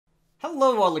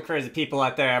Hello all the crazy people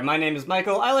out there, my name is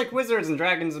Michael, I like wizards and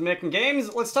dragons and making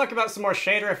games. Let's talk about some more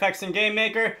shader effects in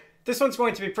GameMaker. This one's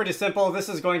going to be pretty simple. This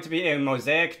is going to be a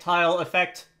mosaic tile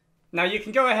effect. Now you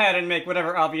can go ahead and make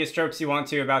whatever obvious jokes you want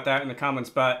to about that in the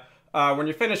comments, but when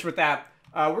you're finished with that,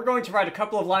 we're going to write a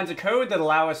couple of lines of code that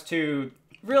allow us to...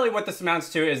 Really what this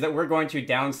amounts to is that we're going to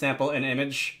downsample an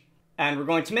image, and we're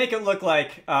going to make it look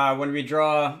like, when we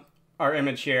draw our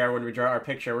image here, when we draw our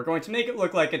picture, we're going to make it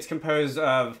look like it's composed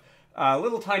of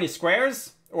little tiny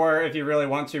squares, or if you really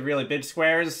want to, really big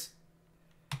squares.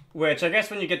 Which I guess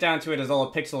when you get down to it is all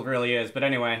a pixel really is, but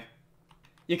anyway.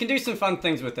 You can do some fun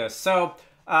things with this. So,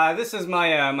 this is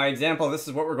my example. This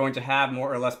is what we're going to have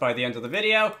more or less by the end of the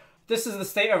video. This is the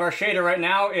state of our shader right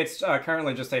now. It's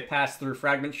currently just a pass-through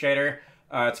fragment shader.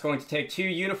 It's going to take two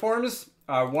uniforms.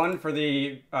 One for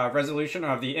the resolution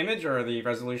of the image, or the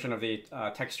resolution of the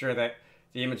texture that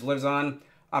the image lives on.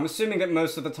 I'm assuming that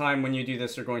most of the time when you do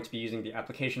this, you're going to be using the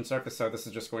application surface, so this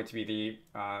is just going to be the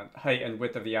height and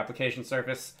width of the application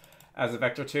surface as a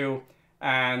vector 2,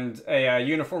 and a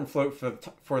uniform float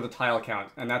for the tile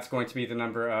count, and that's going to be the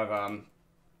number of,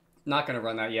 not going to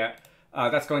run that yet,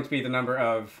 that's going to be the number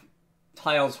of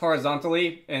tiles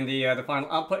horizontally in the final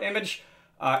output image.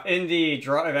 In the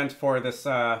draw event for this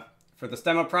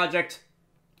demo project,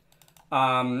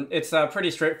 it's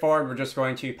pretty straightforward. We're just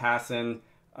going to pass in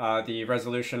the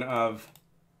resolution of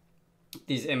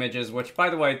these images, which, by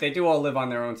the way, they do all live on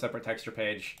their own separate texture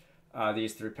page.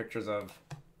 These three pictures of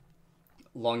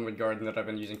Longwood Garden that I've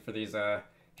been using for these shader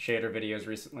videos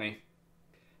recently.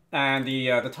 And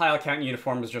the tile count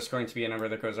uniform is just going to be a number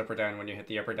that goes up or down when you hit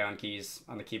the up or down keys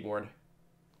on the keyboard.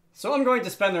 So I'm going to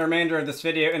spend the remainder of this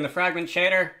video in the fragment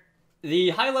shader. The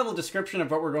high-level description of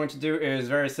what we're going to do is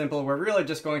very simple. We're really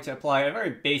just going to apply a very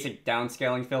basic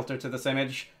downscaling filter to this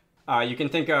image. You can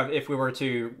think of if we were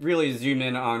to really zoom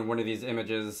in on one of these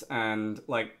images, and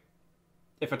like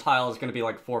if a tile is going to be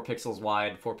like 4 pixels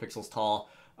wide, 4 pixels tall,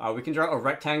 we can draw a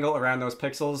rectangle around those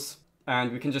pixels,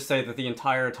 and we can just say that the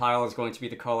entire tile is going to be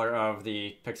the color of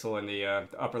the pixel in the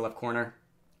upper left corner.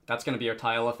 That's going to be our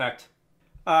tile effect.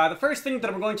 The first thing that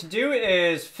I'm going to do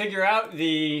is figure out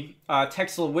the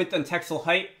texel width and texel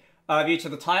height of each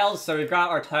of the tiles. So we've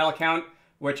got our tile count,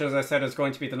 which, as I said, is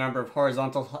going to be the number of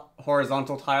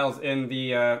horizontal tiles in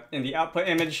the output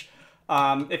image.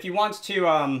 If you want to,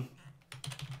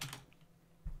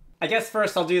 I guess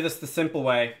first I'll do this the simple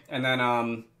way, and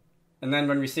then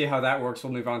when we see how that works,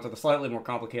 we'll move on to the slightly more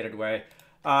complicated way.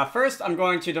 First, I'm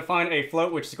going to define a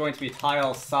float, which is going to be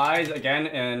tile size, again,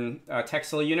 in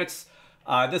texel units.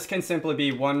 This can simply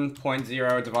be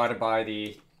 1.0 divided by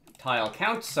the tile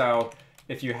count. So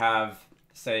if you have,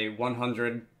 say,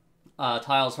 100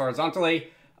 tiles horizontally,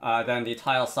 then the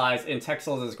tile size in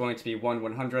texels is going to be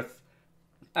 1/100th,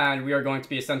 and we are going to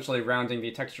be essentially rounding the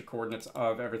texture coordinates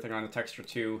of everything on the texture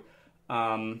to,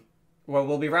 well,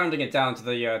 we'll be rounding it down to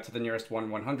the nearest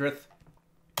 1/100th.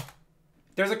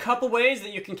 There's a couple ways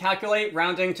that you can calculate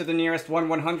rounding to the nearest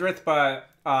 1/100th, but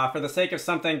for the sake of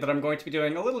something that I'm going to be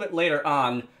doing a little bit later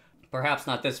on, perhaps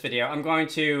not this video, I'm going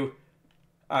to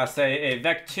say a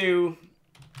vec2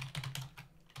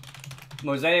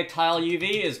 mosaic tile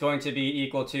UV is going to be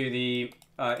equal to the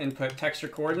input texture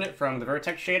coordinate from the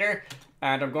vertex shader,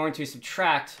 and I'm going to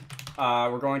subtract,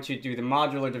 we're going to do the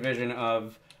modular division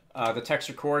of the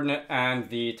texture coordinate and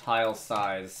the tile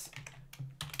size.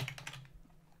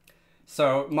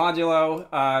 So modulo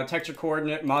texture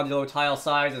coordinate modulo tile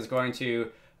size is going to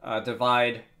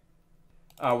divide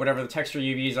whatever the texture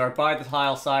UVs are by the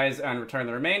tile size and return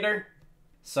the remainder.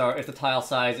 So if the tile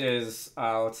size is,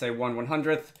 let's say,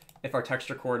 1/100th, if our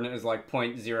texture coordinate is like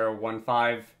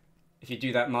 0.015, if you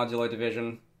do that modulo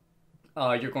division,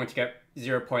 you're going to get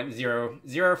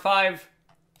 0.005.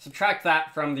 Subtract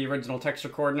that from the original texture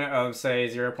coordinate of, say,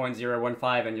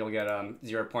 0.015, and you'll get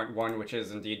 0.1, which is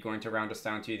indeed going to round us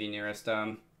down to the nearest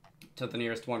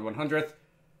 1/100th.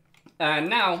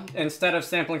 And now, instead of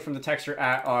sampling from the texture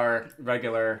at our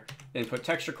regular input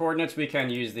texture coordinates, we can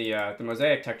use the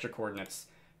mosaic texture coordinates.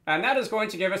 And that is going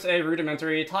to give us a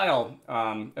rudimentary tile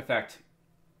effect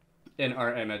in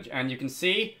our image. And you can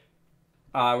see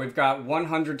we've got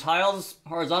 100 tiles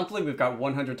horizontally, we've got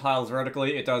 100 tiles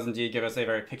vertically. It does indeed give us a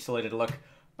very pixelated look.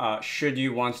 Should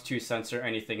you want to censor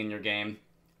anything in your game,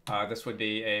 this would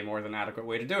be a more than adequate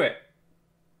way to do it.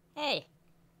 Hey.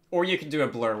 Or you could do a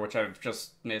blur, which I've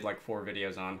just made like 4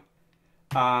 videos on.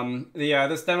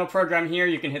 This demo program here,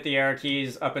 you can hit the arrow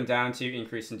keys up and down to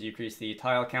increase and decrease the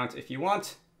tile count if you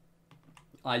want.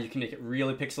 You can make it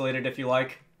really pixelated if you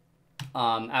like.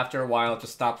 After a while, it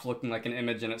just stops looking like an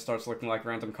image and it starts looking like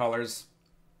random colors.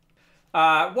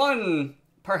 One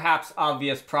perhaps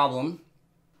obvious problem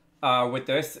with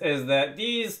this is that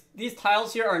these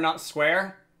tiles here are not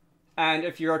square, and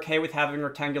if you're okay with having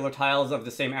rectangular tiles of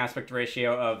the same aspect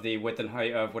ratio of the width and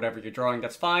height of whatever you're drawing,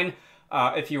 that's fine.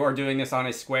 If you are doing this on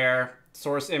a square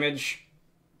source image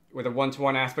with a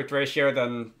 1-to-1 aspect ratio,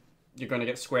 then you're going to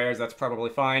get squares. That's probably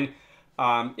fine.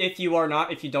 If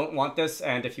you don't want this,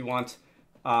 and if you want,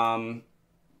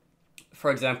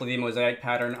 for example, the mosaic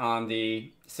pattern on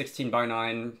the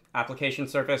 16:9 application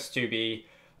surface to be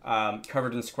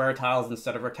covered in square tiles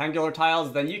instead of rectangular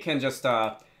tiles, then you can just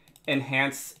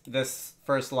enhance this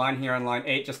first line here on line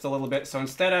 8 just a little bit. So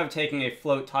instead of taking a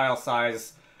float tile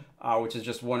size, which is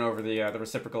just 1 over the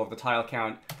reciprocal of the tile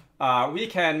count, we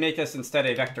can make this instead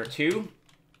a vector 2.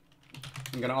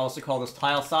 I'm going to also call this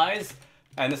tile size,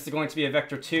 and this is going to be a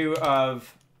vector 2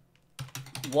 of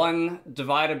 1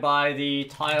 divided by the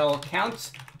tile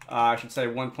count. I should say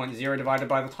 1.0 divided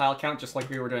by the tile count, just like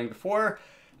we were doing before.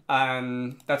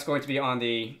 That's going to be on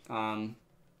the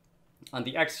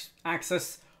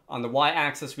x-axis. On the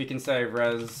y-axis, we can say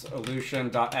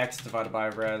resolution.x divided by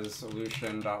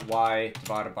resolution.y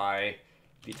divided by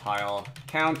the tile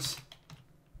count.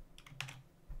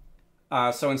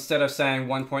 So instead of saying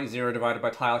 1.0 divided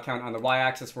by tile count on the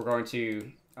y-axis, we're going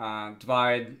to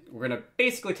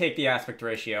basically take the aspect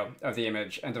ratio of the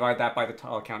image and divide that by the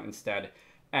tile count instead.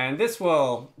 And this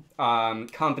will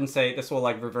compensate, this will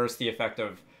like reverse the effect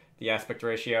of the aspect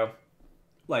ratio,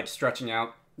 like stretching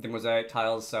out the mosaic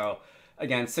tiles. So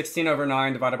again,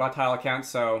 16/9 divided by tile count,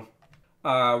 so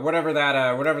whatever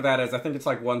that is, I think it's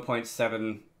like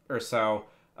 1.7 or so.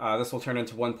 This will turn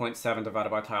into 1.7 divided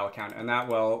by tile count, and that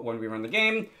will, when we run the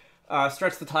game,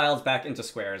 stretch the tiles back into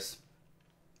squares.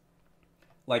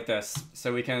 Like this.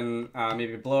 So we can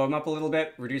maybe blow them up a little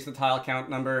bit, reduce the tile count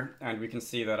number, and we can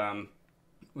see that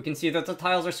the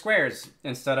tiles are squares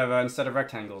instead of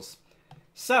rectangles.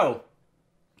 So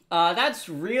that's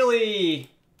really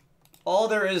all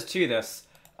there is to this.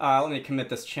 Let me commit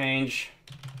this change.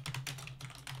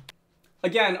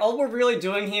 Again, all we're really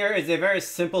doing here is a very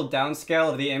simple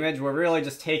downscale of the image. We're really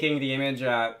just taking the image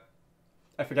at,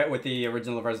 I forget what the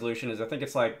original resolution is. I think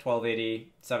it's like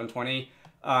 1280, 720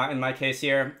 in my case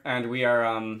here. And we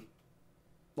are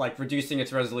like reducing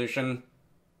its resolution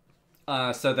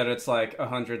so that it's like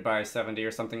 100 by 70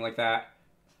 or something like that.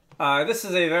 This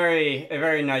is a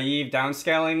very naive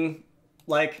downscaling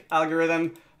like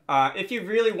algorithm. If you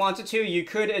really wanted to, you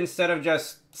could, instead of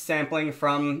just sampling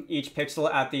from each pixel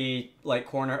at the like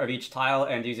corner of each tile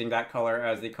and using that color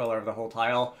as the color of the whole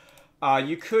tile,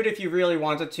 you could, if you really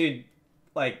wanted to,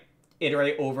 like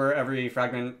iterate over every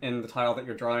fragment in the tile that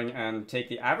you're drawing and take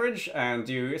the average and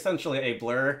do essentially a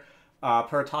blur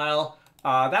per tile.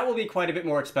 That will be quite a bit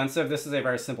more expensive. This is a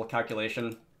very simple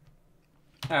calculation.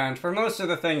 And for most of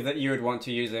the things that you would want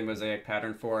to use a mosaic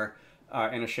pattern for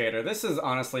in a shader, this is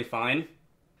honestly fine.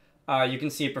 You can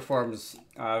see it performs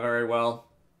very well.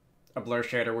 A blur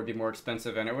shader would be more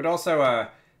expensive, and it would also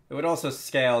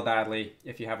scale badly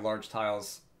if you have large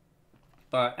tiles.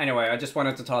 But anyway, I just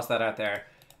wanted to toss that out there.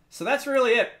 So that's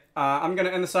really it. I'm going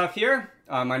to end this off here.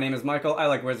 My name is Michael. I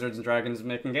like Wizards and Dragons and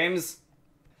making games.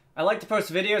 I like to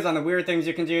post videos on the weird things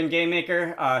you can do in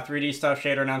GameMaker, 3D stuff,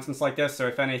 shader nonsense like this, so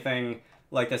if anything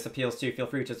like this appeals to you, feel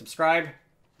free to subscribe.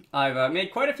 I've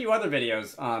made quite a few other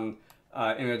videos on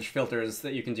image filters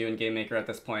that you can do in GameMaker at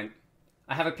this point.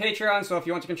 I have a Patreon, so if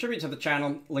you want to contribute to the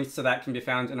channel, links to that can be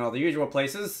found in all the usual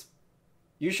places.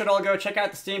 You should all go check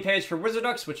out the Steam page for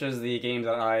Wizarducks, which is the game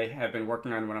that I have been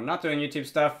working on when I'm not doing YouTube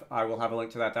stuff. I will have a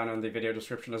link to that down in the video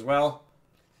description as well.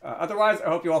 Otherwise, I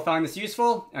hope you all found this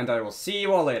useful, and I will see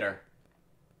you all later.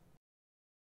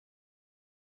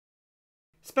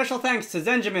 Special thanks to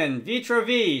Zenjamin,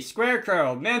 VitroV,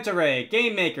 Squarecrow, Manta Ray,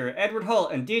 GameMaker, Edward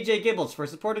Holt, and DJ Gibbles for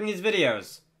supporting these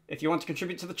videos. If you want to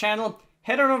contribute to the channel,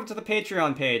 head on over to the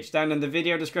Patreon page down in the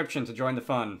video description to join the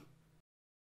fun.